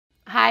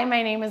Hi,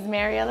 my name is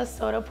Maryela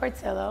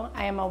Soto-Portillo.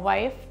 I am a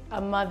wife, a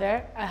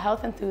mother, a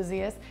health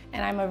enthusiast,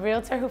 and I'm a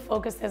realtor who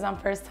focuses on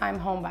first-time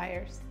home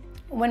buyers.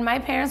 When my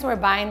parents were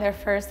buying their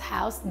first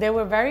house, they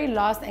were very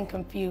lost and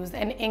confused,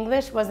 and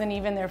English wasn't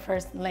even their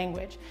first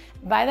language.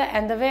 By the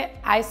end of it,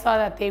 I saw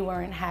that they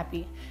weren't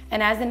happy.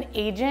 And as an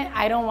agent,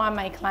 I don't want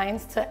my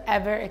clients to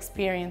ever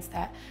experience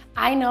that.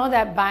 I know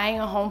that buying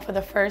a home for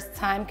the first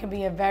time can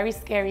be a very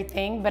scary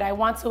thing, but I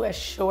want to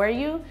assure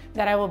you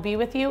that I will be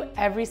with you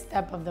every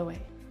step of the way.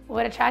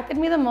 What attracted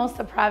me the most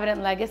to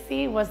Provident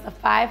Legacy was the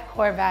 5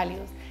 core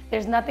values.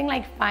 There's nothing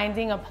like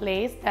finding a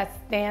place that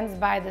stands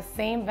by the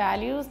same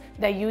values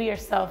that you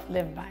yourself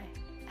live by.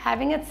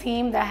 Having a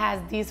team that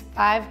has these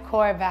 5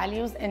 core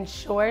values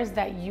ensures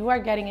that you are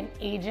getting an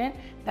agent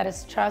that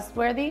is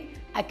trustworthy,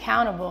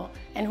 accountable,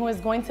 and who is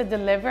going to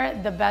deliver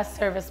the best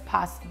service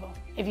possible.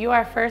 If you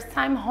are a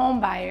first-time home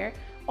buyer,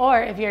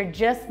 or if you're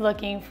just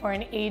looking for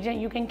an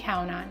agent you can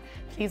count on,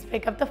 please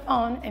pick up the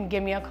phone and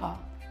give me a call.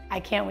 I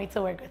can't wait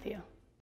to work with you.